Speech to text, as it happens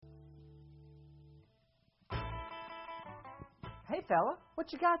Hey, fella,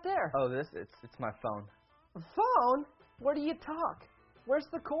 what you got there? Oh, it's my phone. Phone? Where do you talk? Where's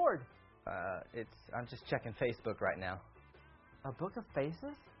the cord? I'm just checking Facebook right now. A book of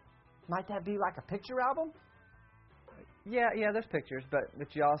faces? Might that be like a picture album? Yeah, there's pictures,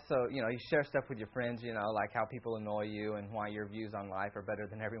 but you also, you share stuff with your friends, like how people annoy you and why your views on life are better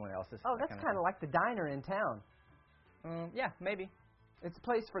than everyone else's. Oh, that's kind of like the diner in town. Yeah, maybe. It's a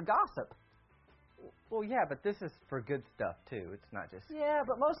place for gossip. Well, yeah, but this is for good stuff, too. It's not just... Yeah,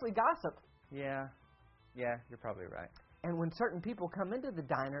 but mostly gossip. Yeah, you're probably right. And when certain people come into the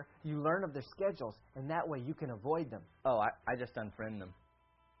diner, you learn of their schedules, and that way you can avoid them. Oh, I just unfriend them.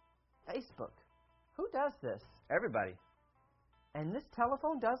 Facebook. Who does this? Everybody. And this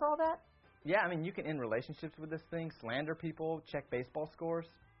telephone does all that? Yeah, I mean, you can end relationships with this thing, slander people, check baseball scores.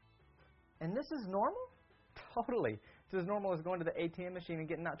 And this is normal? Totally. It's as normal as going to the ATM machine and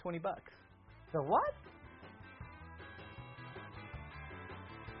getting out $20. The what?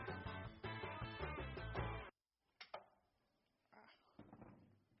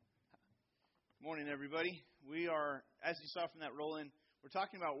 Morning, everybody. We are, as you saw from that roll-in, we're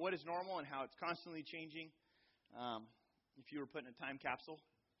talking about what is normal and how it's constantly changing. If you were put in a time capsule,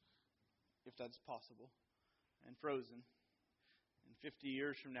 if that's possible, and frozen, and 50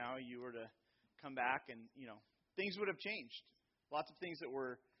 years from now you were to come back and, things would have changed. Lots of things that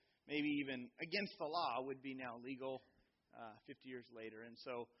were maybe even against the law would be now legal 50 years later. And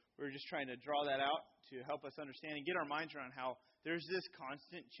so we're just trying to draw that out to help us understand and get our minds around how there's this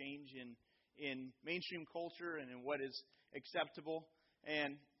constant change in mainstream culture and in what is acceptable.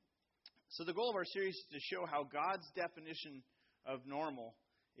 And so the goal of our series is to show how God's definition of normal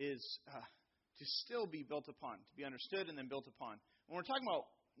is to still be built upon, to be understood and then built upon. When we're talking about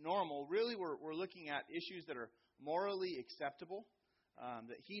normal, really we're looking at issues that are morally acceptable,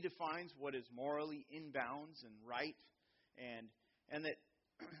 that He defines what is morally in bounds and right, and that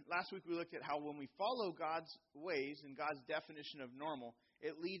last week we looked at how when we follow God's ways and God's definition of normal,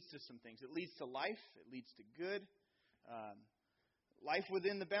 it leads to some things. It leads to life. It leads to good. Life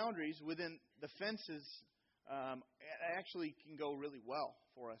within the boundaries, within the fences, actually can go really well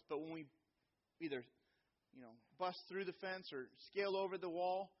for us. But when we either, bust through the fence or scale over the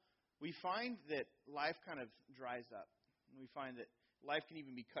wall, we find that life kind of dries up. And we find that life can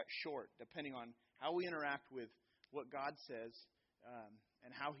even be cut short depending on how we interact with what God says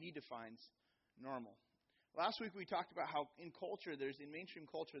and how He defines normal. Last week we talked about how in mainstream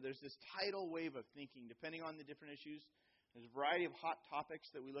culture, there's this tidal wave of thinking depending on the different issues. There's a variety of hot topics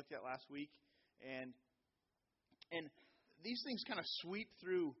that we looked at last week, and these things kind of sweep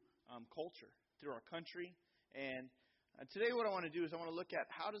through culture, through our country. And today, what I want to do is I want to look at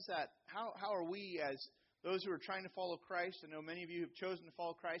how are we as those who are trying to follow Christ. I know many of you have chosen to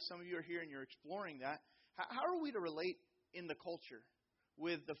follow Christ. Some of you are here and you're exploring that. How are we to relate in the culture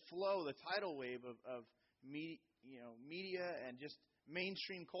with the flow, the tidal wave of media and just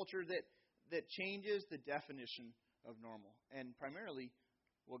mainstream culture that changes the definition of normal, and primarily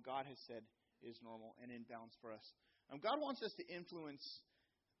what God has said is normal and in bounds for us. God wants us to influence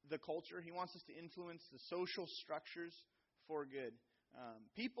the culture. He wants us to influence the social structures for good.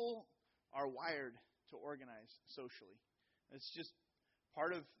 People are wired to organize socially. It's just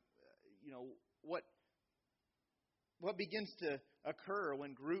part of what begins to occur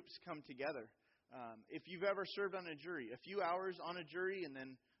when groups come together. If you've ever served on a jury, a few hours on a jury and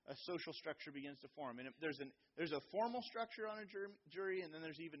then a social structure begins to form. And there's a formal structure on a jury, and then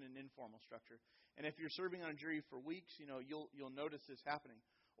there's even an informal structure. And if you're serving on a jury for weeks, you'll notice this happening.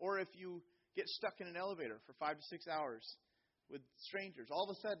 Or if you get stuck in an elevator for 5 to 6 hours with strangers, all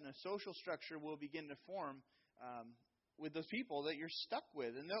of a sudden a social structure will begin to form with those people that you're stuck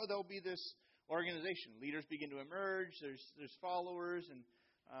with. And there'll be this organization. Leaders begin to emerge. There's followers. And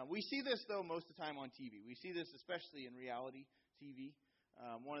we see this, though, most of the time on TV. We see this especially in reality TV.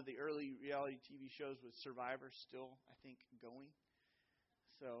 One of the early reality TV shows was Survivor, still, I think, going.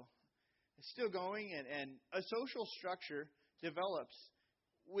 So it's still going, and a social structure develops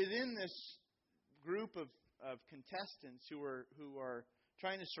within this group of contestants who are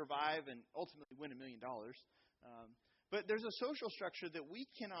trying to survive and ultimately win $1 million. But there's a social structure that we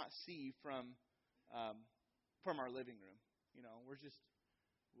cannot see from our living room.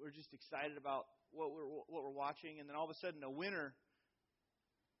 We're just excited about what we're watching, and then all of a sudden a winner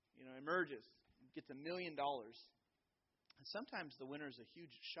emerges, gets $1 million. And sometimes the winner is a huge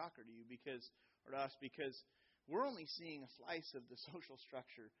shocker to you because we're only seeing a slice of the social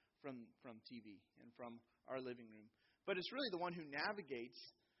structure from TV and from our living room. But it's really the one who navigates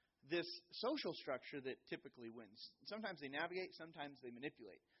this social structure that typically wins. Sometimes they navigate, sometimes they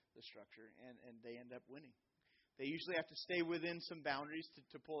manipulate the structure, and they end up winning. They usually have to stay within some boundaries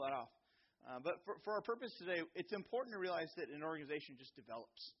to pull that off. But for our purpose today, it's important to realize that an organization just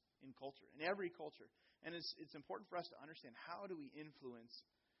develops in culture, in every culture. And it's important for us to understand, how do we influence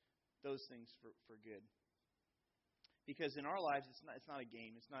those things for good? Because in our lives, it's not a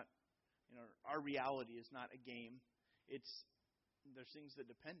game. It's not, our reality is not a game. There's things that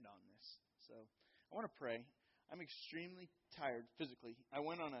depend on this. So I want to pray. I'm extremely tired physically. I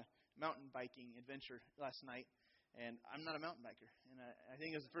went on a mountain biking adventure last night, and I'm not a mountain biker. And I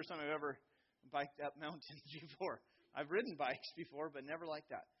think it's the first time I've ever biked up mountains before. I've ridden bikes before, but never like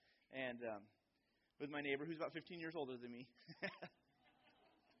that. And with my neighbor, who's about 15 years older than me.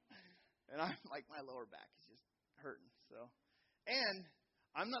 And I'm like, my lower back is just hurting. And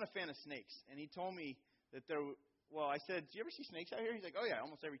I'm not a fan of snakes. And he told me that I said, do you ever see snakes out here? He's like, oh yeah,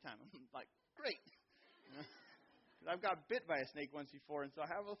 almost every time. I'm like, great. I've got bit by a snake once before, and so I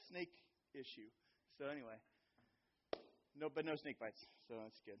have a snake issue. So anyway, no snake bites. So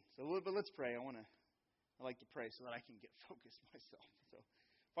that's good. But let's pray. I like to pray so that I can get focused myself. So,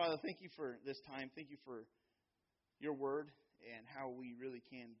 Father, thank you for this time. Thank you for your word and how we really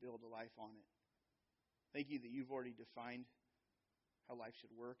can build a life on it. Thank you that you've already defined how life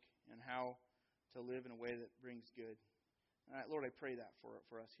should work and how to live in a way that brings good. Lord, I pray that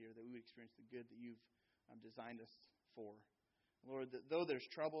for us here, that we would experience the good that you've designed us for. Lord, that though there's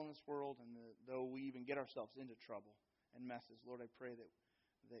trouble in this world, and though we even get ourselves into trouble and messes, Lord, I pray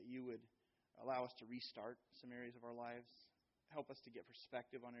that you would allow us to restart some areas of our lives. Help us to get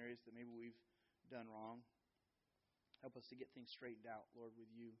perspective on areas that maybe we've done wrong. Help us to get things straightened out, Lord, with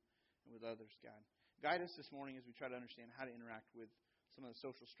you and with others, God. Guide us this morning as we try to understand how to interact with some of the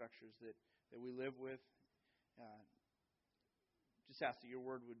social structures that we live with. Just ask that your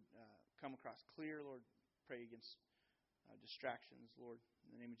word would come across clear, Lord. Pray against distractions, Lord,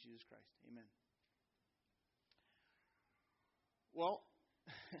 in the name of Jesus Christ. Amen. Well,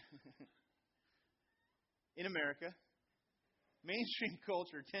 in America, mainstream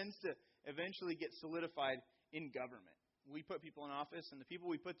culture tends to eventually get solidified in government. We put people in office, and the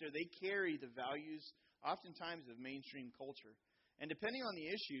people we put there, they carry the values, oftentimes, of mainstream culture. And depending on the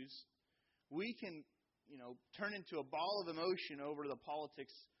issues, we can, turn into a ball of emotion over the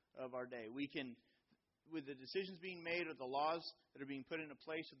politics of our day. We can, with the decisions being made or the laws that are being put into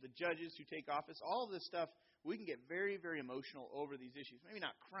place, or the judges who take office, all of this stuff, we can get very, very emotional over these issues. Maybe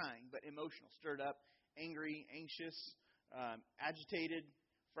not crying, but emotional, stirred up, angry, anxious, agitated,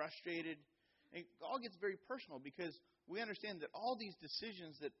 frustrated. And it all gets very personal because we understand that all these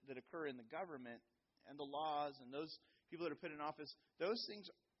decisions that occur in the government and the laws and those people that are put in office, those things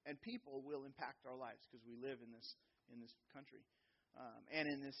and people will impact our lives because we live in this country and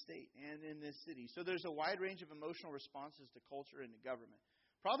in this state and in this city. So there's a wide range of emotional responses to culture and to government.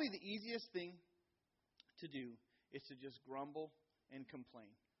 Probably the easiest thing to do is to just grumble and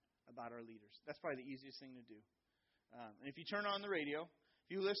complain about our leaders. That's probably the easiest thing to do. And if you turn on the radio, if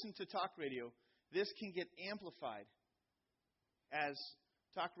you listen to talk radio, this can get amplified as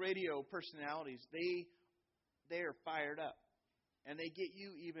talk radio personalities. They are fired up, and they get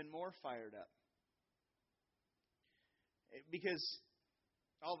you even more fired up. Because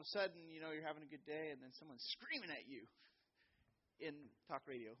all of a sudden, you're having a good day, and then someone's screaming at you in talk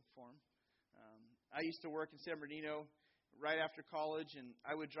radio form. I used to work in San Bernardino right after college, and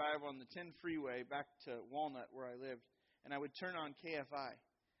I would drive on the 10 freeway back to Walnut where I lived, and I would turn on KFI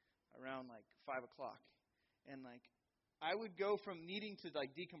around 5 o'clock. And I would go from needing to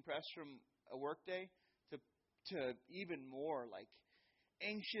decompress from a work day to even more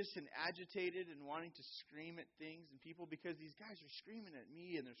anxious and agitated and wanting to scream at things and people because these guys are screaming at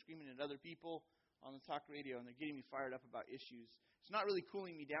me and they're screaming at other people on the talk radio, and they're getting me fired up about issues. It's not really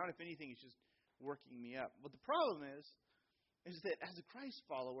cooling me down. If anything, it's just working me up. But the problem is that as a Christ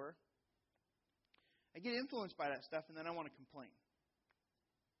follower, I get influenced by that stuff, and then I want to complain.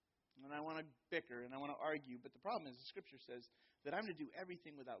 And I want to bicker, and I want to argue. But the problem is the Scripture says that I'm to do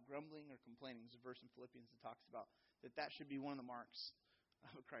everything without grumbling or complaining. There's a verse in Philippians that talks about that should be one of the marks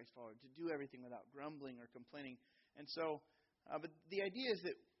of a Christ follower, to do everything without grumbling or complaining. And so, but the idea is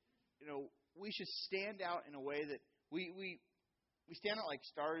that, we should stand out in a way that we stand out like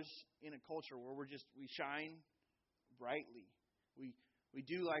stars in a culture where we shine brightly. We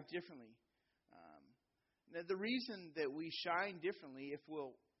do life differently. Now the reason that we shine differently, if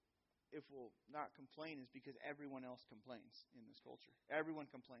we'll not complain, is because everyone else complains in this culture. Everyone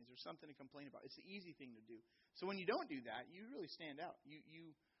complains. There's something to complain about. It's the easy thing to do. So when you don't do that, you really stand out.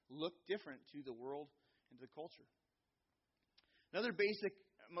 You look different to the world and to the culture. Another basic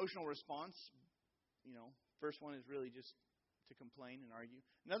emotional response, first one is really just to complain and argue.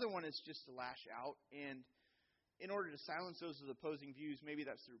 Another one is just to lash out. And in order to silence those with opposing views, maybe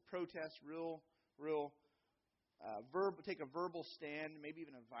that's through protest, take a verbal stand, maybe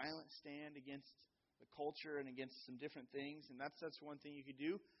even a violent stand against the culture and against some different things. And that's one thing you could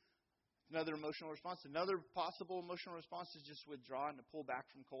do. Another emotional response. Another possible emotional response is just withdraw and to pull back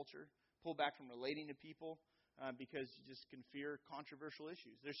from culture, pull back from relating to people because you just can fear controversial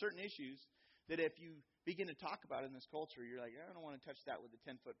issues. There's certain issues that if you begin to talk about in this culture, you're like, I don't want to touch that with a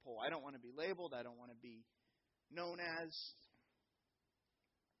 10-foot pole. I don't want to be labeled. I don't want to be known as.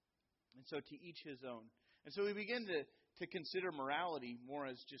 And so to each his own. And so we begin to consider morality more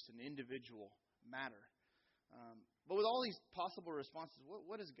as just an individual matter. But with all these possible responses,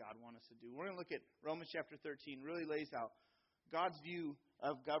 what does God want us to do? We're going to look at Romans chapter 13. Really lays out God's view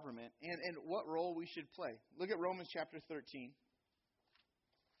of government and what role we should play. Look at Romans chapter 13.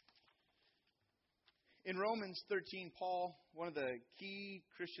 In Romans 13, Paul, one of the key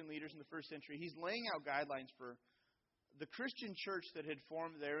Christian leaders in the first century, he's laying out guidelines for the Christian church that had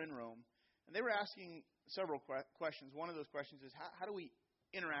formed there in Rome. And they were asking several questions. One of those questions is, how do we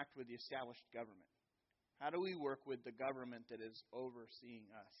interact with the established government? How do we work with the government that is overseeing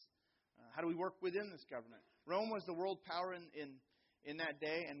us? How do we work within this government? Rome was the world power in that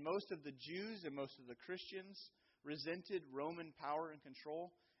day, and most of the Jews and most of the Christians resented Roman power and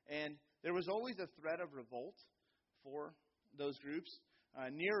control. And there was always a threat of revolt for those groups.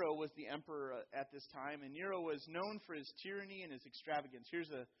 Nero was the emperor at this time, and Nero was known for his tyranny and his extravagance.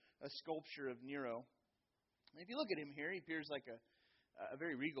 Here's a sculpture of Nero. And if you look at him here, he appears like a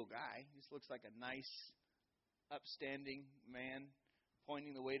very regal guy. He just looks like a nice, upstanding man,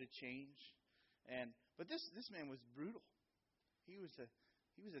 pointing the way to change. But this man was brutal. He was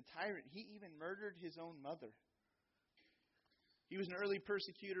a tyrant. He even murdered his own mother. He was an early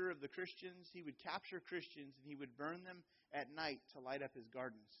persecutor of the Christians. He would capture Christians and he would burn them at night to light up his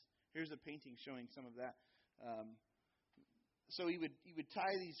gardens. Here's a painting showing some of that. So he would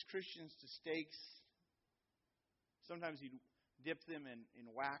tie these Christians to stakes. Sometimes he'd dip them in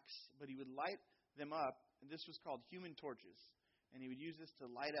wax, but he would light them up. And this was called human torches. And he would use this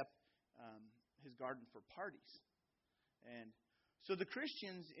to light up his garden for parties. And so the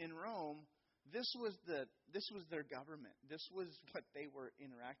Christians in Rome, this was their government. This was what they were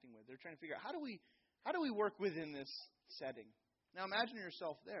interacting with. They're trying to figure out how do we work within this setting. Now imagine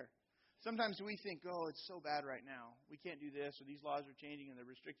yourself there. Sometimes we think, oh, it's so bad right now. We can't do this, or these laws are changing and they're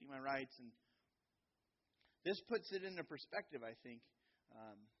restricting my rights. And this puts it into perspective, I think.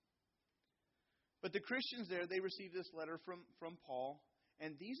 But the Christians there, they received this letter from Paul,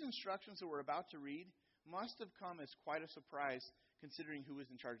 and these instructions that we're about to read must have come as quite a surprise considering who was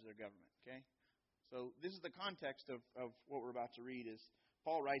in charge of their government. Okay, so this is the context of what we're about to read. Is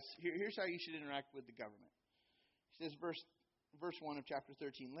Paul writes, here's how you should interact with the government. He says, verse 1 of chapter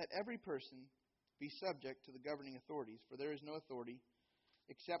 13, let every person be subject to the governing authorities, for there is no authority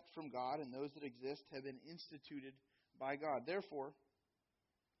except from God, and those that exist have been instituted by God. Therefore,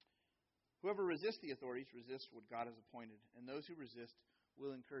 whoever resists the authorities resists what God has appointed, and those who resist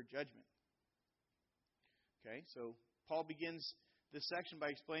will incur judgment. Okay, so Paul begins this section by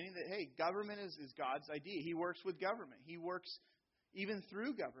explaining that, hey, government is God's idea. He works with government. He works even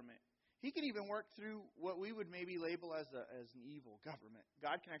through government. He can even work through what we would maybe label as an evil government.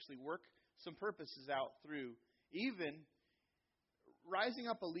 God can actually work some purposes out through even rising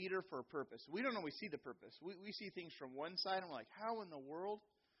up a leader for a purpose. We don't always see the purpose. We see things from one side and we're like, how in the world?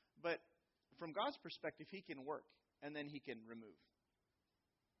 But from God's perspective, He can work and then He can remove.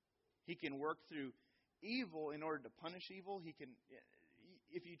 He can work through evil in order to punish evil. He can,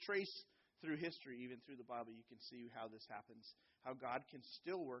 if you trace through history, even through the Bible, you can see how this happens, how God can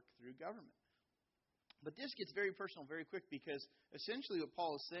still work through government. But this gets very personal very quick, because essentially what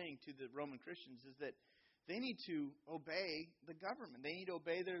Paul is saying to the Roman Christians is that they need to obey the government. They need to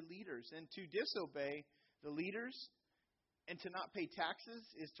obey their leaders. And to disobey the leaders and to not pay taxes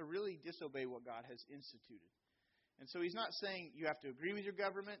is to really disobey what God has instituted. And so he's not saying you have to agree with your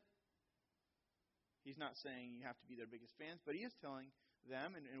government. He's not saying you have to be their biggest fans, but he is telling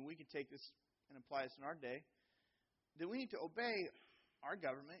them, and we can take this and apply this in our day, that we need to obey our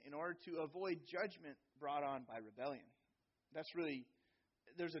government in order to avoid judgment brought on by rebellion. That's really,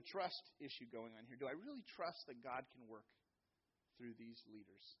 there's a trust issue going on here. Do I really trust that God can work through these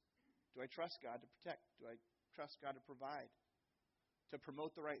leaders? Do I trust God to protect? Do I trust God to provide? To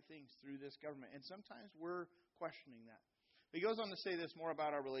promote the right things through this government? And sometimes we're questioning that. But he goes on to say this more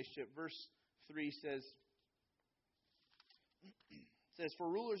about our relationship. Verse 3 says,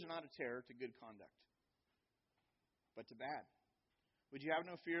 for rulers are not a terror to good conduct, but to bad. Would you have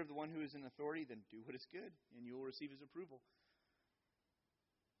no fear of the one who is in authority? Then do what is good, and you will receive his approval.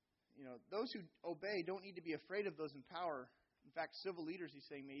 those who obey don't need to be afraid of those in power. In fact, civil leaders, he's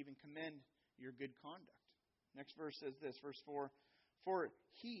saying, may even commend your good conduct. Next verse says this, verse 4, for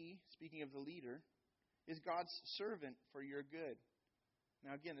he, speaking of the leader, is God's servant for your good.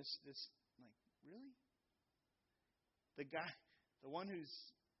 Now again, this like, really?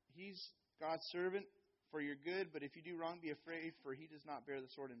 He's God's servant for your good, but if you do wrong, be afraid, for he does not bear the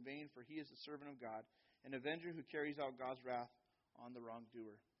sword in vain, for he is the servant of God, an avenger who carries out God's wrath on the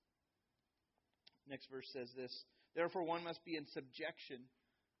wrongdoer. Next verse says this, therefore one must be in subjection,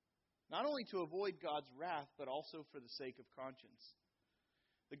 not only to avoid God's wrath, but also for the sake of conscience.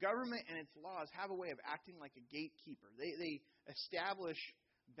 The government and its laws have a way of acting like a gatekeeper. They establish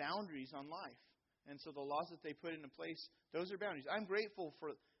boundaries on life. And so the laws that they put into place, those are boundaries. I'm grateful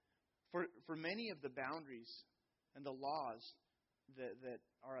for many of the boundaries and the laws that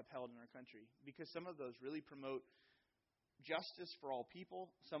are upheld in our country, because some of those really promote justice for all people.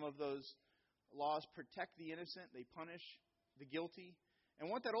 Some of those laws protect the innocent. They punish the guilty.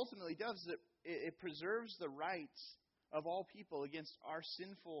 And what that ultimately does is it preserves the rights of all people against our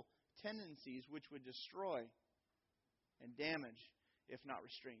sinful tendencies, which would destroy and damage if not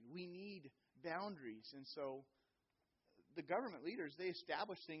restrained. We need boundaries. And so the government leaders, they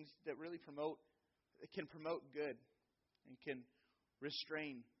establish things that really can promote good and can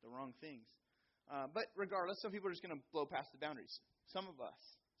restrain the wrong things. But regardless, some people are just going to blow past the boundaries. Some of us,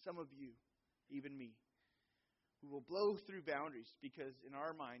 some of you, even me, we will blow through boundaries because in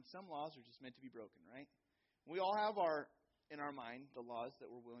our mind, some laws are just meant to be broken, right? We all have in our mind the laws that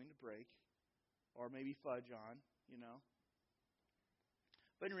we're willing to break or maybe fudge on,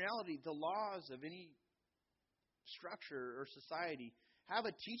 But in reality, the laws of any structure or society have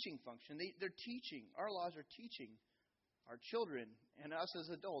a teaching function. They're teaching. Our laws are teaching our children and us as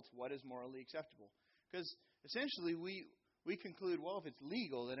adults what is morally acceptable. Because essentially we conclude, well, if it's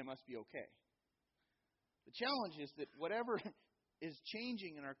legal, then it must be okay. The challenge is that whatever is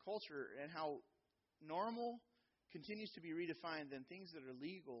changing in our culture and how normal continues to be redefined, then things that are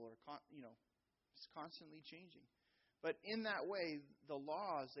legal are constantly changing. But in that way, the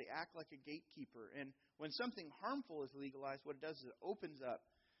laws, they act like a gatekeeper. And when something harmful is legalized, what it does is it opens up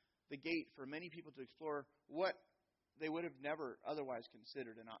the gate for many people to explore what they would have never otherwise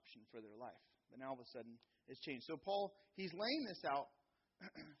considered an option for their life. But now all of a sudden, it's changed. So Paul, he's laying this out,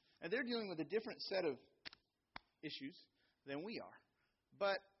 and they're dealing with a different set of issues than we are.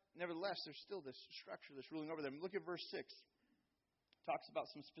 But nevertheless, there's still this structure that's ruling over them. Look at verse 6. It talks about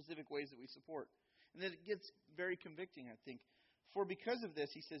some specific ways that we support. And then it gets very convicting, I think. For because of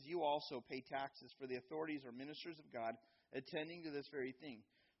this, he says, you also pay taxes, for the authorities are ministers of God, attending to this very thing.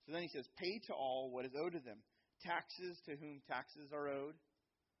 So then he says, pay to all what is owed to them. Taxes to whom taxes are owed.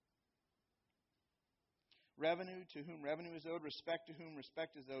 Revenue to whom revenue is owed. Respect to whom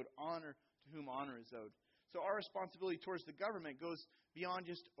respect is owed. Honor to whom honor is owed. So our responsibility towards the government goes beyond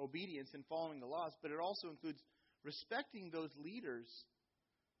just obedience and following the laws, but it also includes respecting those leaders,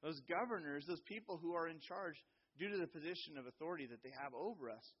 those governors, those people who are in charge due to the position of authority that they have over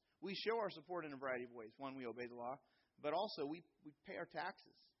us. We show our support in a variety of ways. One, we obey the law, but also we pay our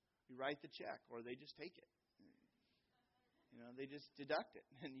taxes. We write the check, or they just take it. They just deduct it,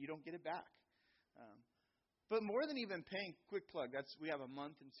 and you don't get it back. But more than even paying, quick plug, we have a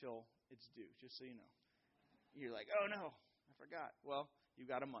month until it's due, just so you know. You're like, oh no, I forgot. Well,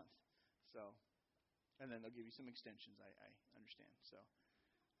 you've got a month. And then they'll give you some extensions, I understand.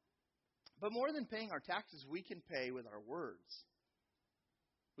 But more than paying our taxes, we can pay with our words.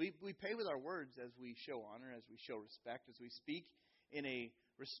 We pay with our words as we show honor, as we show respect, as we speak in a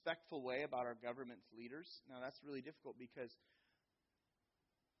respectful way about our government's leaders. Now, that's really difficult because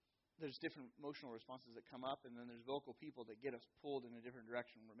there's different emotional responses that come up, and then there's vocal people that get us pulled in a different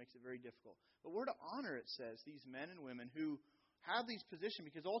direction where it makes it very difficult. But we're to honor, it says, these men and women who have these positions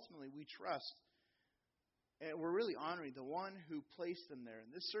because ultimately we trust, and we're really honoring the one who placed them there.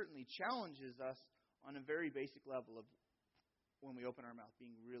 And this certainly challenges us on a very basic level of when we open our mouth,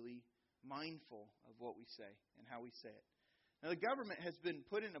 being really mindful of what we say and how we say it. Now, the government has been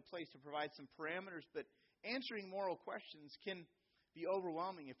put into place to provide some parameters, but answering moral questions can be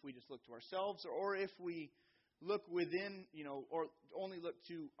overwhelming if we just look to ourselves or if we look within, or only look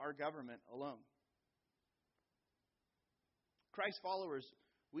to our government alone. Christ followers,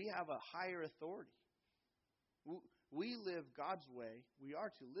 we have a higher authority. We live God's way. We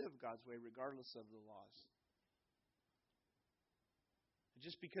are to live God's way regardless of the laws.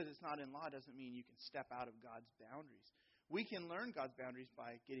 Just because it's not in law doesn't mean you can step out of God's boundaries. We can learn God's boundaries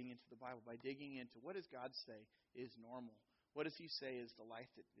by getting into the Bible, by digging into what does God say is normal. What does He say is the life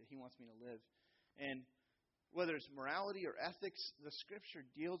that He wants me to live? And whether it's morality or ethics, the Scripture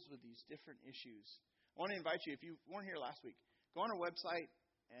deals with these different issues. I want to invite you, if you weren't here last week, go on our website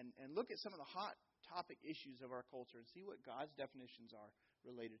and look at some of the hot topic issues of our culture and see what God's definitions are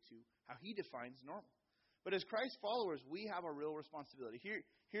related to how He defines normal. But as Christ followers, we have a real responsibility.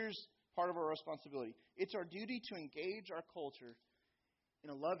 Here's part of our responsibility. It's our duty to engage our culture in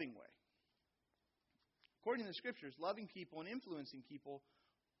a loving way. According to the Scriptures, loving people and influencing people,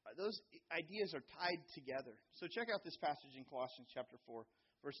 those ideas are tied together. So check out this passage in Colossians chapter 4,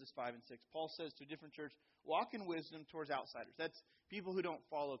 verses 5 and 6. Paul says to a different church, walk in wisdom towards outsiders. That's people who don't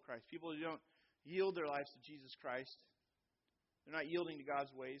follow Christ, people who don't yield their lives to Jesus Christ. They're not yielding to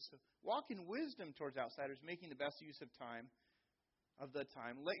God's ways. So walk in wisdom towards outsiders, making the best use of the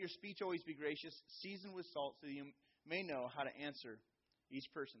time. Let your speech always be gracious, seasoned with salt, so that you may know how to answer each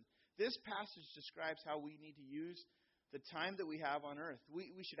person. This passage describes how we need to use the time that we have on earth.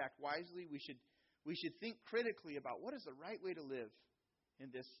 We should act wisely. We should think critically about what is the right way to live in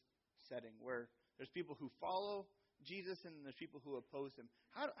this setting where there's people who follow Jesus and there's people who oppose Him.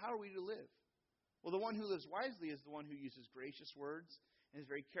 How are we to live? Well, the one who lives wisely is the one who uses gracious words and is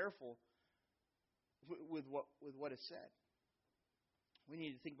very careful with what is said. We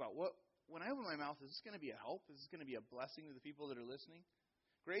need to think about when I open my mouth, is this going to be a help? Is this going to be a blessing to the people that are listening?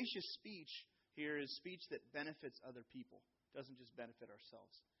 Gracious speech here is speech that benefits other people. It doesn't just benefit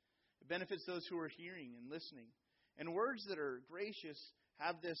ourselves. It benefits those who are hearing and listening. And words that are gracious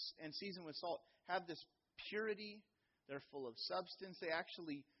have this, and seasoned with salt, have this purity. They're full of substance. They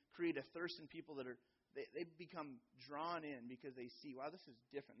actually create a thirst in people that they become drawn in because they see, wow, this is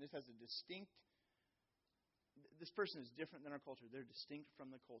different. This person is different than our culture. They're distinct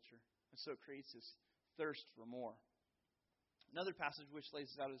from the culture. And so it creates this thirst for more. Another passage which lays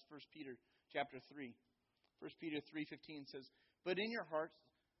this out is 1 Peter chapter 3. 1 Peter 3:15 says, but in your hearts,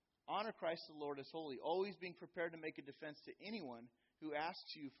 honor Christ the Lord as holy, always being prepared to make a defense to anyone who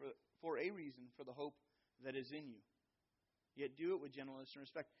asks you for a reason for the hope that is in you. Yet do it with gentleness and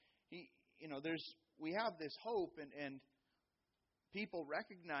respect. We have this hope, and people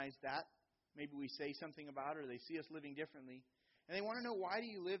recognize that. Maybe we say something about it, or they see us living differently. And they want to know, why do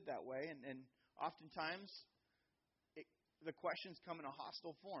you live that way? And oftentimes, the questions come in a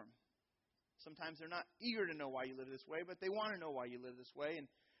hostile form. Sometimes they're not eager to know why you live this way, but they want to know why you live this way. And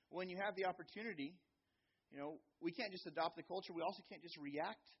when you have the opportunity, we can't just adopt the culture. We also can't just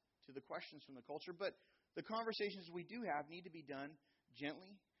react to the questions from the culture. But the conversations we do have need to be done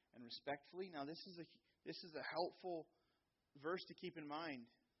gently and respectfully. Now, this is a helpful verse to keep in mind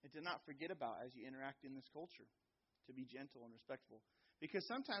and to not forget about as you interact in this culture, to be gentle and respectful. Because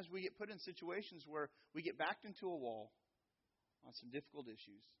sometimes we get put in situations where we get backed into a wall on some difficult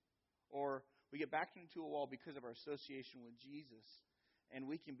issues, or we get backed into a wall because of our association with Jesus, and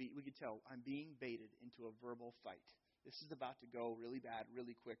we can tell, I'm being baited into a verbal fight. This is about to go really bad,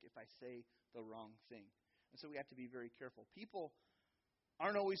 really quick if I say the wrong thing. And so we have to be very careful. People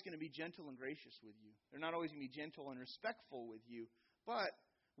aren't always going to be gentle and gracious with you. They're not always going to be gentle and respectful with you, but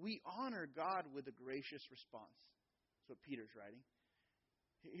we honor God with a gracious response. That's what Peter's writing.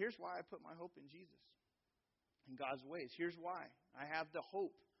 Here's why I put my hope in Jesus, in God's ways. Here's why I have the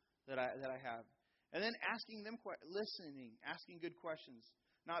hope that I have. And then asking them, listening, asking good questions,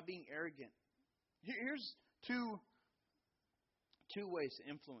 not being arrogant. Here's two ways to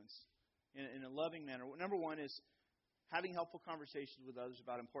influence in a loving manner. Number one is having helpful conversations with others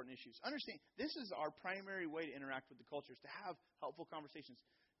about important issues. Understand, this is our primary way to interact with the culture, is to have helpful conversations.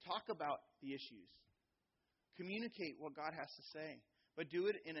 Talk about the issues. Communicate what God has to say, but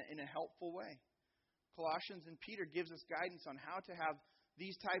do it in a helpful way. Colossians and Peter gives us guidance on how to have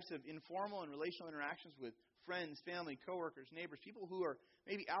these types of informal and relational interactions with friends, family, coworkers, neighbors, people who are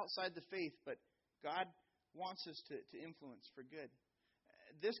maybe outside the faith, but God wants us to influence for good.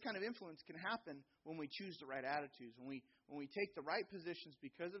 This kind of influence can happen when we choose the right attitudes, when we take the right positions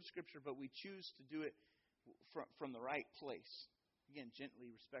because of Scripture, but we choose to do it from the right place. Again, gently,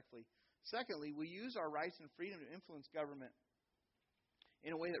 respectfully. Secondly, we use our rights and freedom to influence government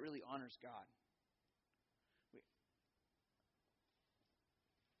in a way that really honors God.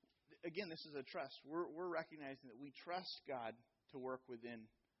 Again, this is a trust. We're recognizing that we trust God to work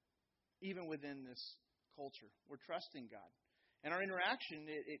even within this culture. We're trusting God. And our interaction,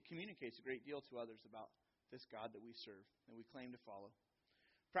 it communicates a great deal to others about this God that we serve, that we claim to follow.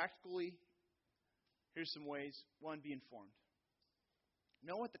 Practically, here's some ways. One, be informed.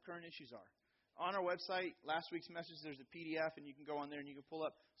 Know what the current issues are. On our website, last week's message, there's a PDF, and you can go on there and you can pull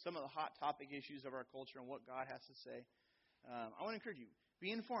up some of the hot topic issues of our culture and what God has to say. I want to encourage you, be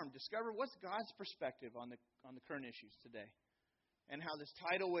informed. Discover what's God's perspective on the current issues today, and how this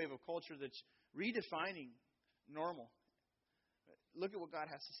tidal wave of culture that's redefining normal. Look at what God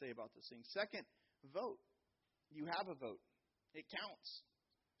has to say about this thing. Second, vote. You have a vote. It counts.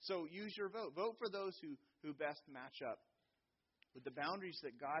 So use your vote. Vote for those who best match up with the boundaries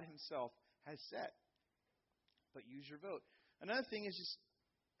that God Himself has set. But use your vote. Another thing is just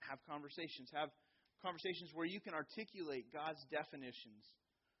have conversations. Have conversations where you can articulate God's definitions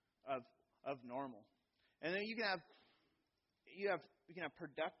of normal. And then you can have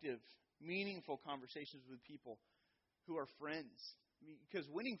productive, meaningful conversations with people who are friends. Because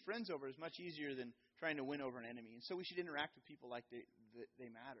winning friends over is much easier than trying to win over an enemy. And so we should interact with people like they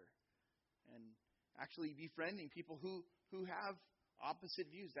matter. And actually befriending people who have opposite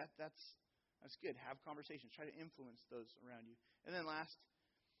views. That's good. Have conversations. Try to influence those around you. And then last,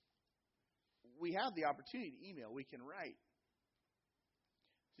 we have the opportunity to email. We can write.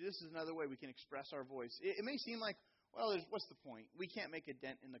 See, this is another way we can express our voice. It may seem like, well, what's the point? We can't make a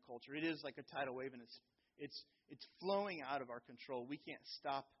dent in the culture. It is like a tidal wave, and it's flowing out of our control. We can't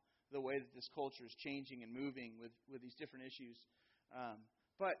stop the way that this culture is changing and moving with these different issues.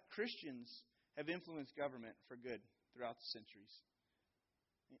 But Christians have influenced government for good throughout the centuries.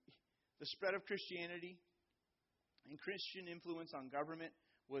 The spread of Christianity and Christian influence on government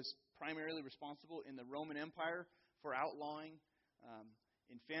was primarily responsible in the Roman Empire for outlawing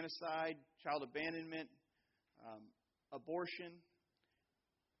infanticide, child abandonment, abortion.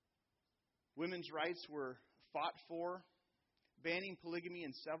 Women's rights were fought for, banning polygamy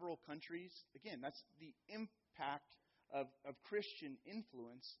in several countries. Again, that's the impact of Christian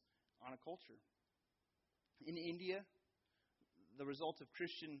influence on a culture. In India, the result of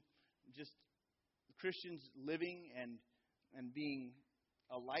Christians living and being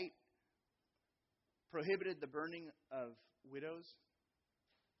a light prohibited the burning of widows,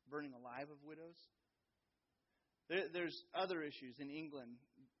 burning alive of widows. There's other issues in England,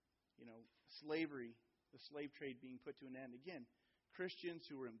 slavery, the slave trade being put to an end. Again, Christians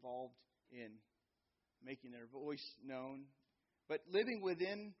who were involved in making their voice known, but living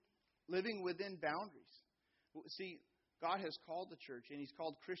within boundaries. See, God has called the church, and He's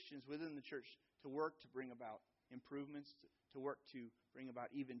called Christians within the church to work to bring about improvements, to work to bring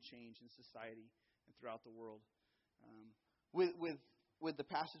about even change in society and throughout the world. With the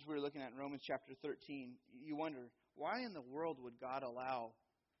passage we were looking at in Romans chapter 13, you wonder, why in the world would God allow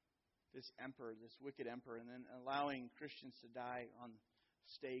this emperor, this wicked emperor, and then allowing Christians to die on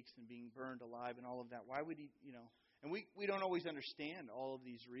stakes and being burned alive and all of that? Why would He, And we don't always understand all of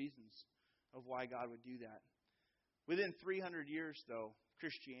these reasons of why God would do that. Within 300 years, though,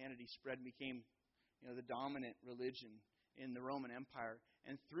 Christianity spread and became, the dominant religion in the Roman Empire.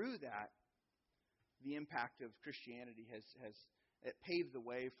 And through that, the impact of Christianity has it paved the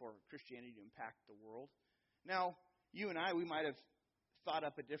way for Christianity to impact the world. Now, you and I, we might have thought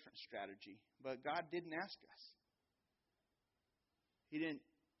up a different strategy, but God didn't ask us. He didn't.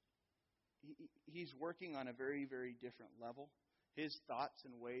 He's working on a very, very different level. His thoughts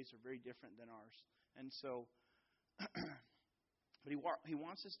and ways are very different than ours, and so. But he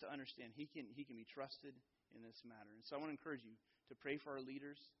wants us to understand he can be trusted in this matter. And so I want to encourage you to pray for our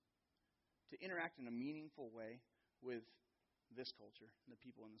leaders, to interact in a meaningful way with this culture and the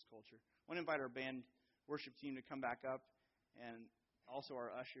people in this culture. I want to invite our band worship team to come back up, and also our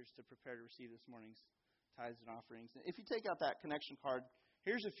ushers to prepare to receive this morning's tithes and offerings. And if you take out that connection card,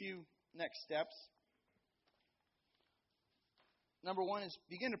 here's a few next steps. Number one is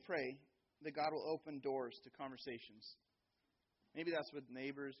begin to pray that God will open doors to conversations. Maybe that's with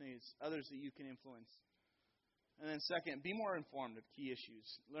neighbors, maybe it's others that you can influence. And then second, be more informed of key issues.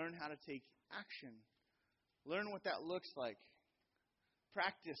 Learn how to take action. Learn what that looks like.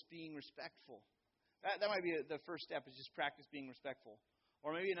 Practice being respectful. That might be the first step, is just practice being respectful.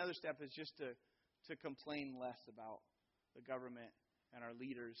 Or maybe another step is just to complain less about the government and our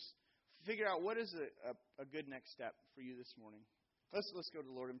leaders. Figure out what is a good next step for you this morning. Let's go to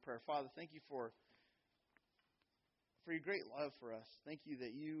the Lord in prayer. Father, thank you for your great love for us. Thank you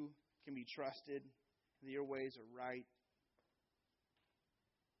that you can be trusted, that your ways are right.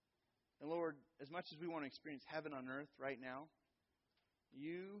 And Lord, as much as we want to experience heaven on earth right now,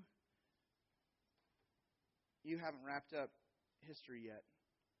 you haven't wrapped up history yet.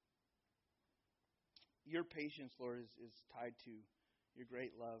 Your patience, Lord, is tied to your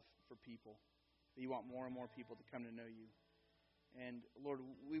great love for people. That you want more and more people to come to know you. And Lord,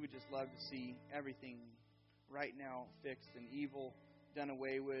 we would just love to see everything right now fixed and evil done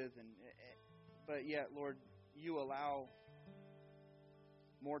away with. But yet, Lord, you allow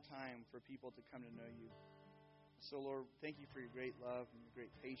more time for people to come to know you. So, Lord, thank you for your great love and your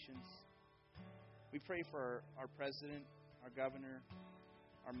great patience. We pray for our president, our governor,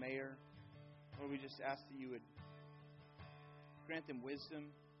 our mayor. Lord, we just ask that you would Grant them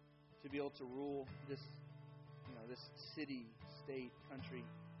wisdom to be able to rule this city, state, country,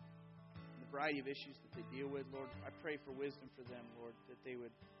 and the variety of issues that they deal with, Lord. I pray for wisdom for them, Lord, that they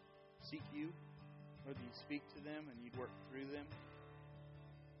would seek you, Lord, that you speak to them and you'd work through them.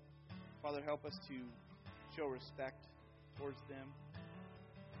 Father, help us to show respect towards them.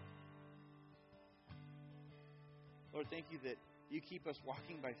 Lord, thank you that you keep us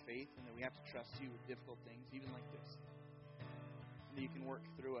walking by faith and that we have to trust you with difficult things, even like this. And that you can work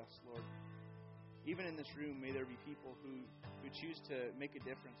through us, Lord. Even in this room, may there be people who choose to make a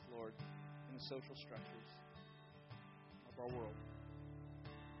difference, Lord, in the social structures of our world.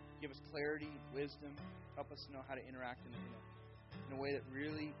 Give us clarity, wisdom. Help us to know how to interact in a way that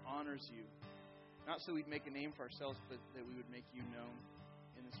really honors you. Not so we'd make a name for ourselves, but that we would make you known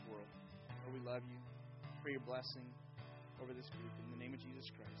in this world. Lord, we love you. Pray your blessing over this group. In the name of Jesus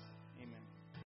Christ, amen.